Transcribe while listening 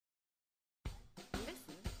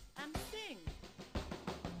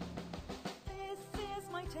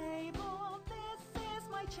table, this is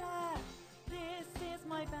my chair, this is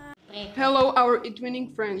my bag. Hello, our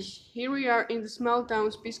twinning friends. Here we are in the small town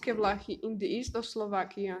Spišské Vlachy in the east of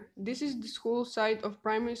Slovakia. This is the school site of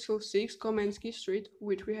Primary School 6 Komensky Street,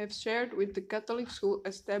 which we have shared with the Catholic school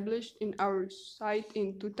established in our site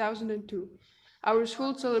in 2002. Our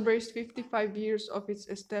school celebrates 55 years of its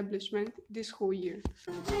establishment this whole year.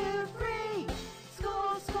 1, 2, 3,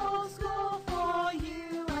 school, school, school for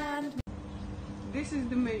you and me. This is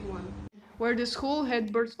the main one, where the school had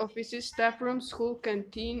board offices, staff room, school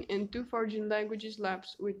canteen, and 2 foreign languages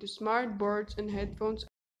labs with the smart boards and headphones.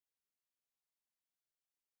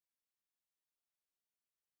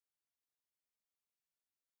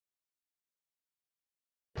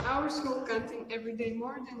 Our school canteen every day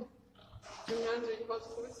more than 200 hot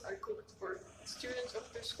foods are cooked for students of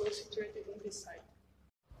the school situated in this site.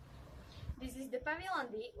 This is the Pavilion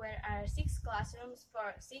D, where are 6 classrooms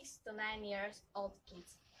for 6 to 9 years old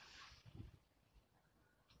kids.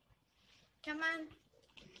 Come on.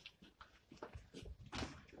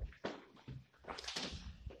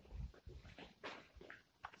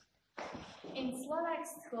 In Slovak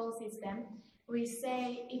school system, we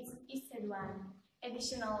say it's ISED 1,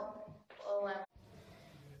 additional level.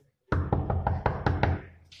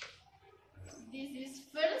 This is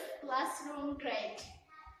first classroom grade.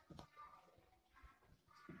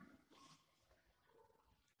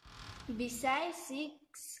 Besides 6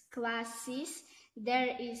 classes,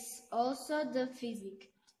 there is also the physics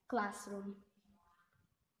classroom.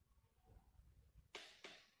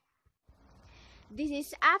 This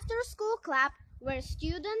is after-school club where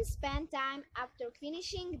students spend time after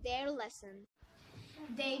finishing their lesson.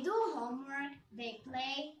 They do homework, they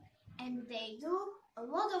play, and they do a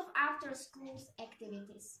lot of after-school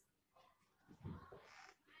activities.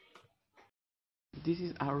 This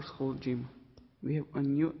is our school gym. We have a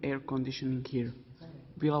new air conditioning here.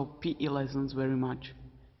 We love PE lessons very much.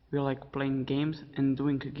 We like playing games and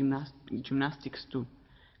doing gymnastics too.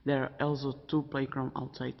 There are also 2 playgrounds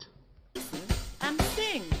outside. And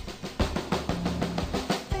sing.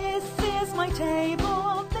 This is my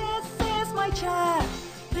table, this is my chair,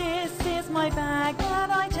 this is my bag that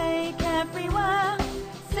I take everywhere.